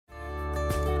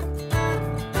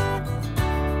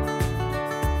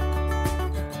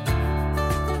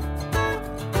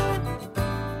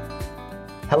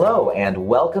Hello, and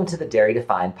welcome to the Dairy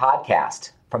Defined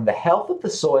podcast. From the health of the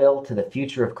soil to the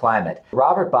future of climate,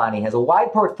 Robert Bonnie has a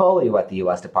wide portfolio at the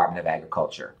U.S. Department of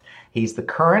Agriculture. He's the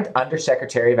current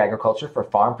Undersecretary of Agriculture for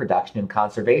Farm Production and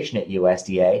Conservation at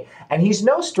USDA, and he's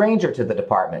no stranger to the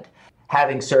department,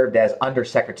 having served as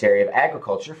Undersecretary of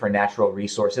Agriculture for Natural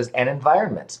Resources and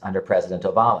Environment under President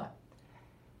Obama.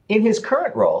 In his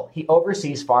current role, he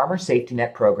oversees farmer safety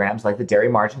net programs like the Dairy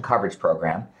Margin Coverage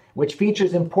Program, which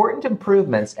features important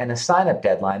improvements and a sign-up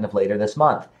deadline of later this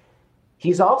month.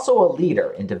 He's also a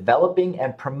leader in developing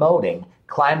and promoting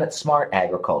climate-smart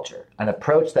agriculture, an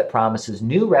approach that promises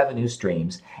new revenue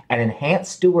streams and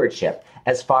enhanced stewardship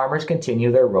as farmers continue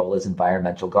their role as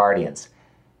environmental guardians.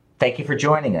 Thank you for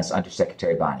joining us,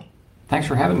 Undersecretary Bonnie. Thanks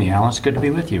for having me, Alan. It's good to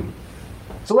be with you.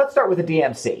 So let's start with the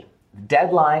DMC. The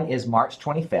deadline is March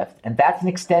 25th, and that's an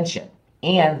extension.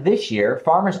 And this year,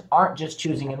 farmers aren't just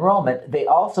choosing enrollment, they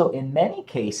also, in many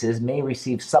cases, may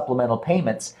receive supplemental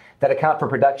payments that account for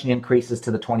production increases to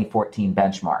the 2014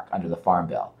 benchmark under the Farm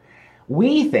Bill.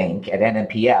 We think at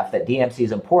NMPF that DMC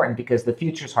is important because the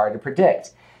future is hard to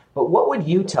predict. But what would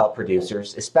you tell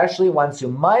producers, especially ones who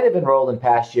might have enrolled in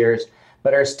past years,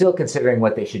 but are still considering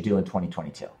what they should do in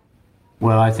 2022?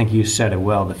 Well, I think you said it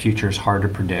well. The future is hard to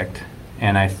predict.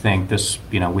 And I think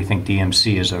we think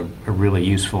DMC is a really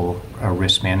useful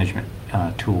risk management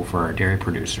tool for our dairy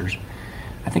producers.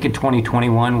 I think in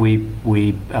 2021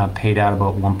 we paid out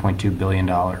about $1.2 billion,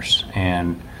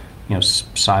 and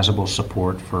sizable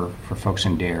support for folks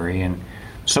in dairy. And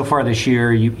so far this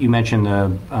year, you mentioned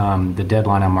the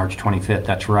deadline on March 25th.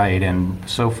 That's right. And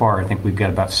so far, I think we've got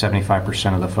about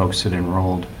 75% of the folks that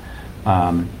enrolled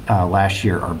last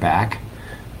year are back.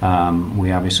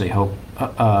 We obviously hope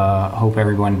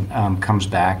everyone comes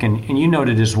back. And you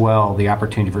noted as well the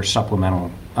opportunity for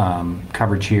supplemental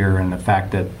coverage here, and the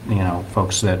fact that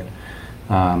folks that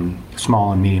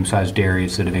small and medium-sized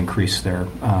dairies that have increased their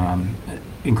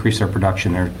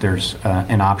production, there's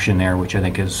an option there, which I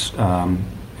think is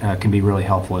can be really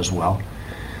helpful as well.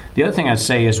 The other thing I'd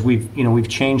say is we've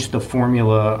changed the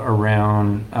formula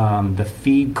around the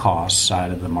feed cost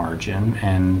side of the margin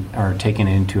and are taking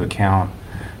into account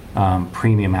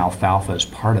premium alfalfa as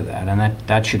part of that, and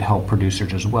that should help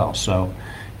producers as well. So,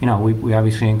 we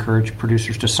obviously encourage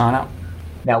producers to sign up.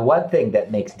 Now, one thing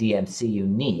that makes DMC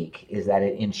unique is that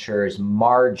it ensures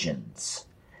margins.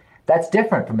 That's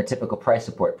different from a typical price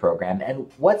support program.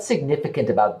 And what's significant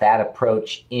about that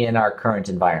approach in our current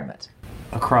environment?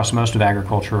 Across most of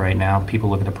agriculture right now, people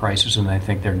look at the prices and they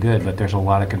think they're good, but there's a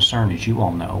lot of concern, as you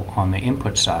all know, on the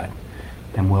input side.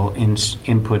 And will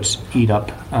inputs eat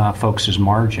up folks'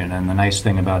 margin? And the nice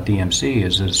thing about DMC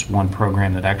is it's one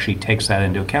program that actually takes that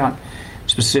into account,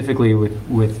 specifically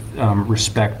with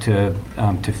respect to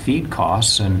feed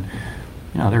costs, and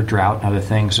there are drought and other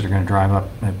things that are going to drive up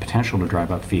potential to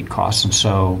drive up feed costs. And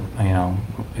so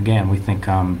again, we think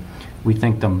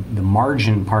the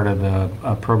margin part of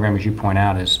the program, as you point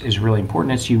out, is really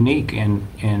important. It's unique in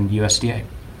USDA.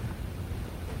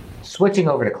 Switching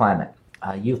over to climate.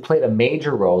 You've played a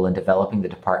major role in developing the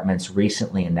department's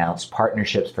recently announced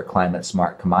Partnerships for Climate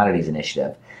Smart Commodities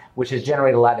initiative, which has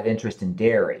generated a lot of interest in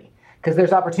dairy, because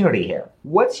there's opportunity here.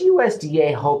 What's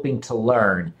USDA hoping to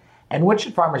learn, and what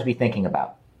should farmers be thinking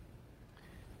about?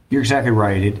 You're exactly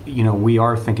right. We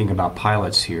are thinking about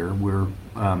pilots here. We're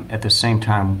at the same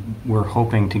time, we're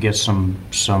hoping to get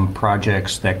some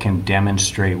projects that can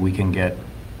demonstrate we can get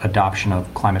adoption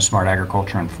of climate smart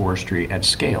agriculture and forestry at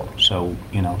scale. So,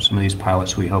 some of these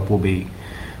pilots we hope will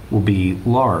be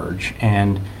large.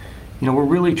 And, we're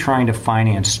really trying to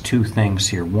finance two things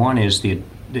here. One is the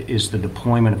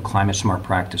deployment of climate smart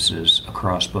practices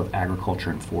across both agriculture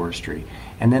and forestry,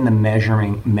 and then the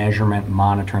measurement,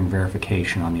 monitoring,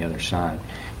 verification on the other side.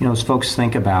 As folks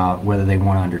think about whether they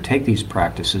want to undertake these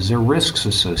practices, there are risks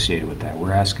associated with that.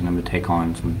 We're asking them to take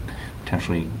on some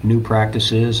potentially new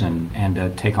practices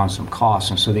and take on some costs.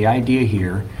 And so the idea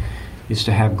here is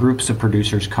to have groups of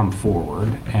producers come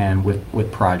forward and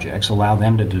with projects, allow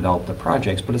them to develop the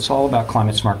projects, but it's all about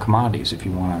climate smart commodities. If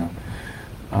you want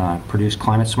to produce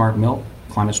climate smart milk,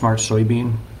 climate smart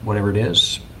soybean, whatever it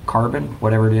is, carbon,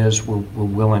 whatever it is, we're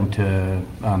willing to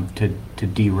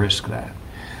de-risk that.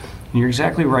 And you're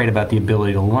exactly right about the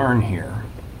ability to learn here.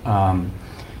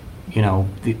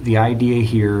 The idea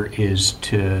here is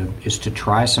to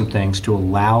try some things to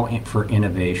allow for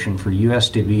innovation, for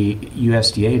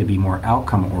USDA to be more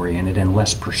outcome oriented and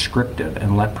less prescriptive,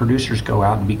 and let producers go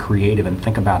out and be creative and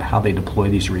think about how they deploy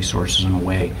these resources in a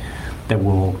way that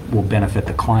will benefit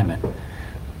the climate.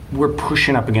 we're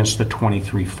pushing up against the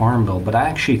 23 Farm Bill, but I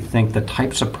actually think the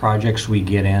types of projects we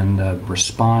get in, the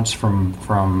response from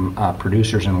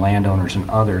producers and landowners and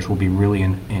others will be really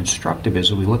instructive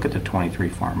as we look at the 23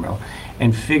 Farm Bill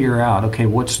and figure out, okay,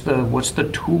 what's the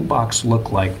toolbox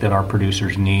look like that our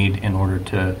producers need in order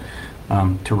to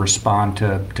respond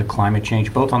to climate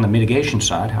change, both on the mitigation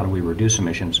side, how do we reduce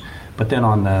emissions, but then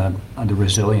on the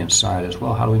resilience side as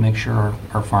well, how do we make sure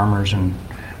our farmers and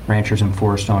ranchers and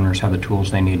forest owners have the tools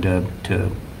they need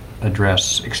to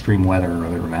address extreme weather or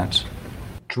other events.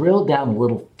 Drill down a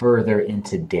little further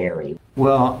into dairy.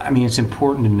 Well, I mean, it's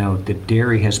important to note that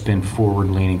dairy has been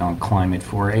forward-leaning on climate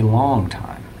for a long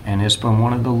time, and it's been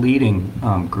one of the leading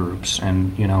groups.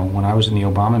 And, you know, when I was in the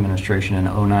Obama administration in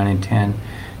 2009 and 10,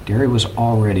 dairy was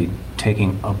already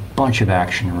taking a bunch of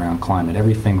action around climate,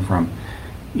 everything from,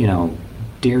 you know,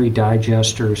 dairy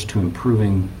digesters to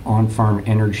improving on-farm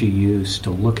energy use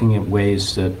to looking at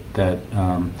ways that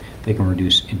they can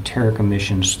reduce enteric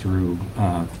emissions through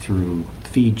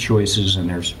feed choices, and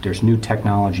there's new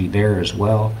technology there as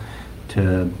well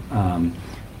to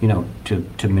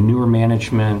manure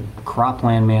management,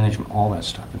 cropland management, all that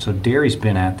stuff. And so dairy's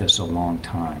been at this a long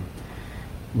time.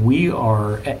 We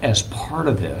are, as part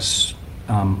of this,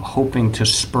 hoping to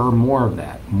spur more of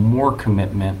that, more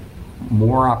commitment,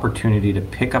 more opportunity to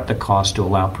pick up the cost to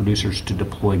allow producers to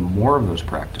deploy more of those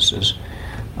practices.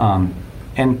 And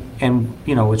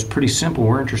you know, it's pretty simple.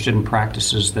 We're interested in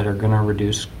practices that are going to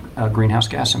reduce greenhouse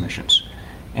gas emissions,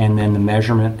 and then the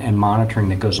measurement and monitoring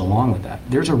that goes along with that.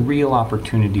 There's a real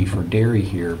opportunity for dairy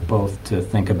here, both to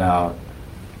think about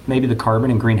maybe the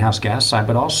carbon and greenhouse gas side,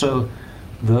 but also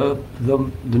the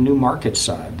new market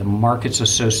side, the markets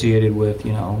associated with,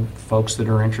 you know, folks that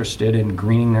are interested in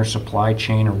greening their supply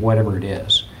chain or whatever it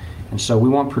is. And so we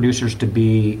want producers to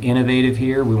be innovative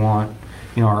here. We want,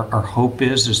 you know, our hope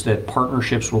is that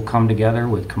partnerships will come together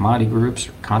with commodity groups,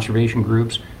 conservation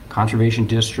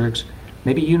districts,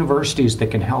 maybe universities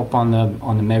that can help on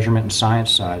the measurement and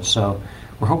science side. So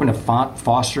we're hoping to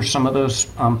foster some of those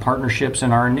partnerships,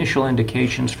 and our initial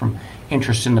indications from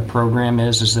interest in the program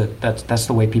is that that's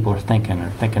the way people are thinking. They're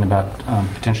thinking about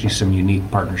potentially some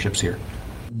unique partnerships here.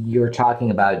 You're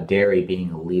talking about dairy being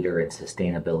a leader in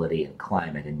sustainability and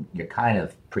climate, and you're kind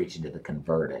of preaching to the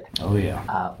converted. Oh,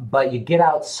 yeah. But you get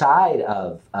outside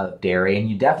of dairy, and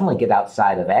you definitely get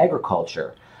outside of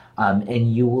agriculture,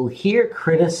 and you will hear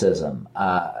criticism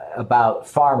about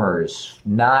farmers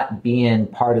not being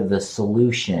part of the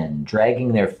solution,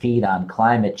 dragging their feet on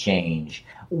climate change.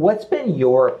 What's been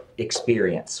your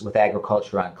experience with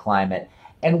agriculture on climate,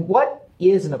 and what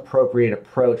is an appropriate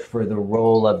approach for the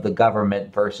role of the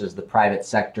government versus the private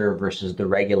sector versus the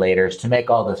regulators to make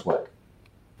all this work?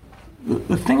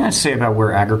 The thing I'd say about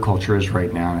where agriculture is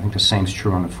right now, and I think the same is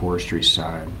true on the forestry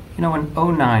side, you know, in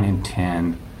 2009 and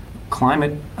 10,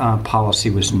 climate policy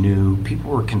was new.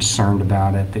 People were concerned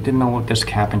about it. They didn't know what this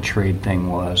cap and trade thing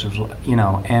was. It was, you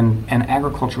know, and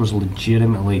agriculture was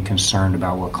legitimately concerned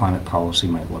about what climate policy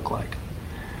might look like.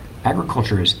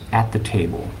 Agriculture is at the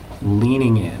table,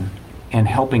 leaning in and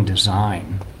helping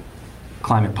design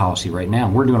climate policy right now.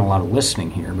 We're doing a lot of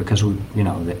listening here because we, you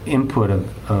know, the input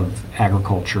of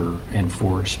agriculture and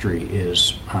forestry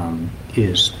is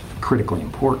critically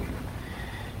important.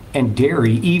 And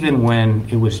dairy, even when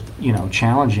it was, you know,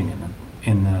 challenging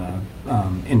in the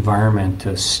environment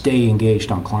to stay engaged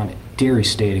on climate, dairy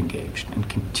stayed engaged and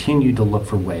continued to look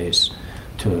for ways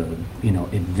to, you know,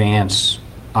 advance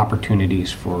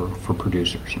opportunities for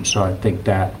producers. And so I think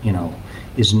that, you know,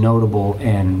 is notable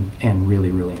and really,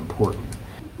 really important.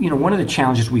 You know, one of the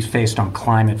challenges we faced on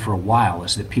climate for a while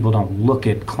is that people don't look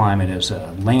at climate as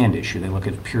a land issue. They look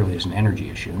at it purely as an energy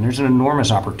issue. And there's an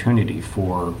enormous opportunity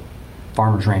for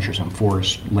farmers, ranchers, and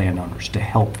forest landowners to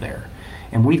help there.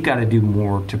 And we've got to do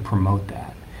more to promote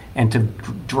that and to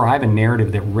drive a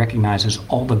narrative that recognizes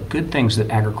all the good things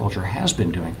that agriculture has been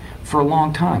doing for a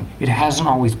long time. It hasn't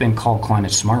always been called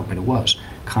climate smart, but it was.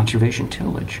 Conservation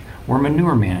tillage or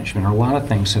manure management, or a lot of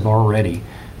things have already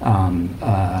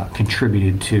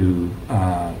contributed to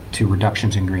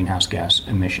reductions in greenhouse gas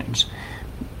emissions.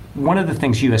 One of the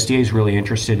things USDA is really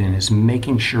interested in is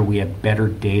making sure we have better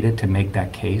data to make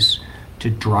that case, to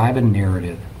drive a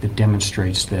narrative that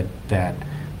demonstrates that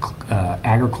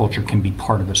agriculture can be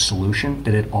part of the solution,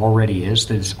 that it already is,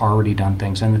 that it's already done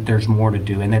things, and that there's more to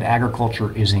do, and that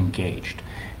agriculture is engaged.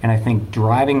 And I think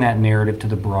driving that narrative to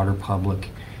the broader public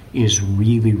is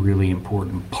really, really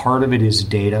important. Part of it is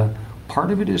data.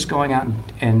 Part of it is going out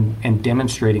and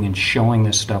demonstrating and showing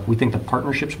this stuff. We think the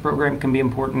partnerships program can be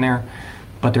important there,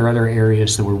 but there are other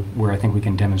areas that where I think we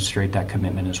can demonstrate that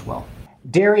commitment as well.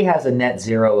 Dairy has a net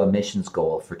zero emissions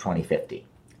goal for 2050.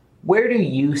 Where do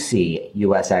you see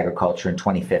U.S. agriculture in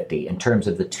 2050 in terms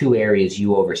of the two areas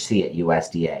you oversee at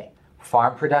USDA,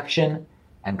 farm production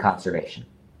and conservation?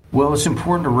 Well, it's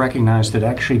important to recognize that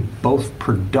actually both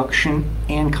production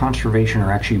and conservation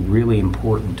are actually really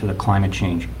important to the climate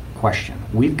change question.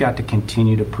 We've got to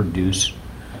continue to produce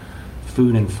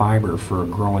food and fiber for a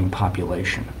growing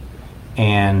population.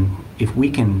 And if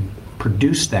we can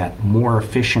produce that more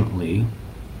efficiently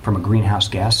from a greenhouse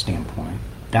gas standpoint,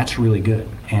 that's really good.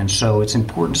 And so it's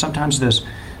important. Sometimes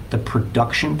the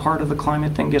production part of the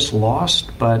climate thing gets lost,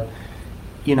 but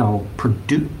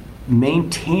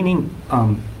maintaining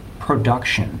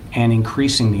production and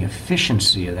increasing the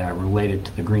efficiency of that related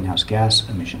to the greenhouse gas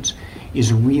emissions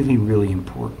is really, really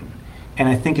important. And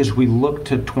I think as we look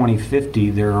to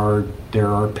 2050, there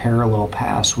are parallel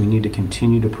paths. We need to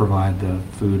continue to provide the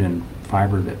food and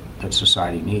fiber that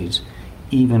society needs,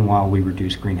 even while we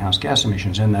reduce greenhouse gas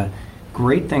emissions. And the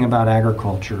great thing about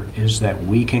agriculture is that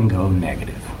we can go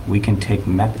negative. We can take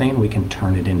methane, we can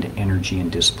turn it into energy and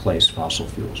displace fossil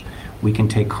fuels. We can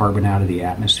take carbon out of the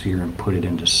atmosphere and put it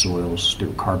into soils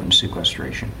through carbon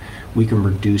sequestration. We can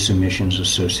reduce emissions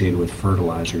associated with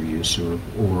fertilizer use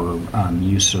or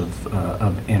use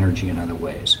of energy in other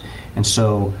ways. And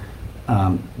so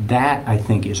that, I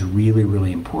think, is really,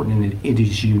 really important, and it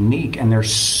is unique. And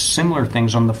there's similar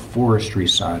things on the forestry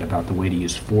side about the way to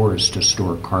use forests to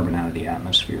store carbon out of the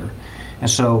atmosphere. And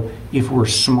so if we're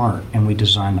smart and we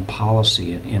design the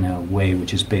policy in a way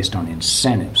which is based on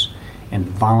incentives and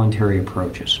voluntary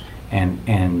approaches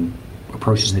and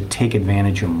approaches that take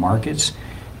advantage of markets,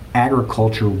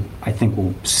 agriculture, I think,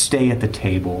 will stay at the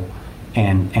table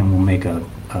and will make a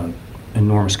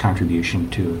enormous contribution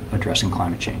to addressing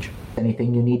climate change.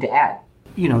 Anything you need to add?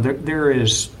 There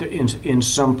is, in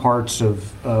some parts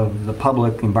of the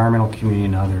public, environmental community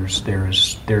and others,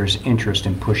 there's interest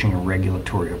in pushing a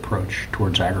regulatory approach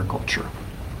towards agriculture.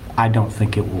 I don't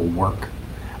think it will work.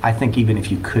 I think even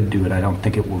if you could do it, I don't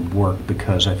think it would work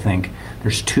because I think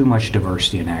there's too much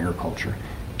diversity in agriculture,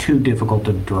 too difficult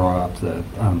to draw up the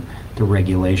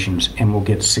regulations, and we'll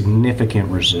get significant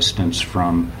resistance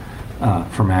from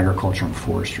agriculture and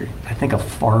forestry. I think a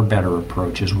far better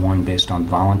approach is one based on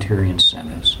voluntary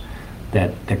incentives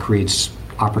that creates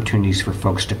opportunities for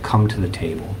folks to come to the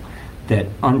table, that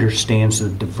understands the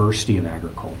diversity of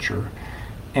agriculture.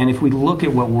 And if we look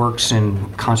at what works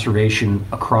in conservation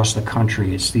across the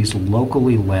country, it's these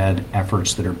locally led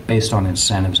efforts that are based on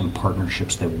incentives and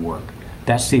partnerships that work.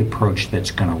 That's the approach that's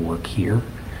going to work here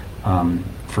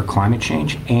for climate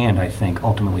change and, I think,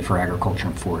 ultimately for agriculture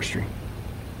and forestry.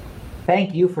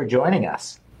 Thank you for joining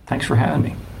us. Thanks for having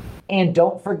me. And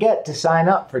don't forget to sign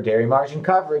up for Dairy Margin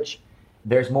coverage.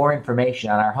 There's more information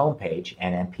on our homepage,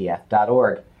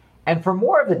 nnpf.org. And for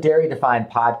more of the Dairy Defined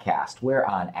podcast, we're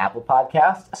on Apple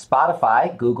Podcasts,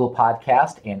 Spotify, Google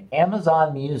Podcast, and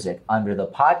Amazon Music under the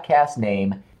podcast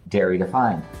name Dairy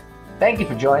Defined. Thank you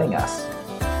for joining us.